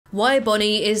Why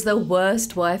Bonnie is the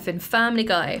worst wife in Family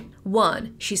Guy.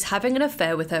 1. She's having an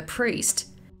affair with her priest.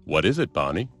 What is it,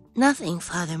 Bonnie? Nothing,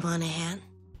 Father Monahan.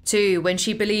 2. When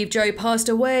she believed Joe passed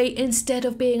away, instead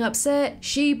of being upset,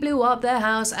 she blew up their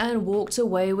house and walked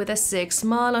away with a sick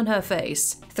smile on her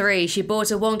face. 3. She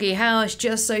bought a wonky house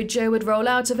just so Joe would roll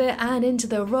out of it and into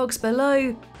the rocks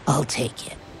below. I'll take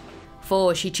it.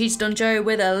 4. She cheated on Joe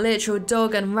with a literal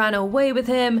dog and ran away with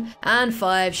him. And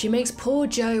 5. She makes poor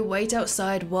Joe wait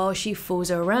outside while she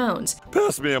fools around.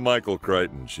 Pass me a Michael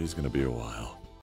Crichton. She's gonna be a while.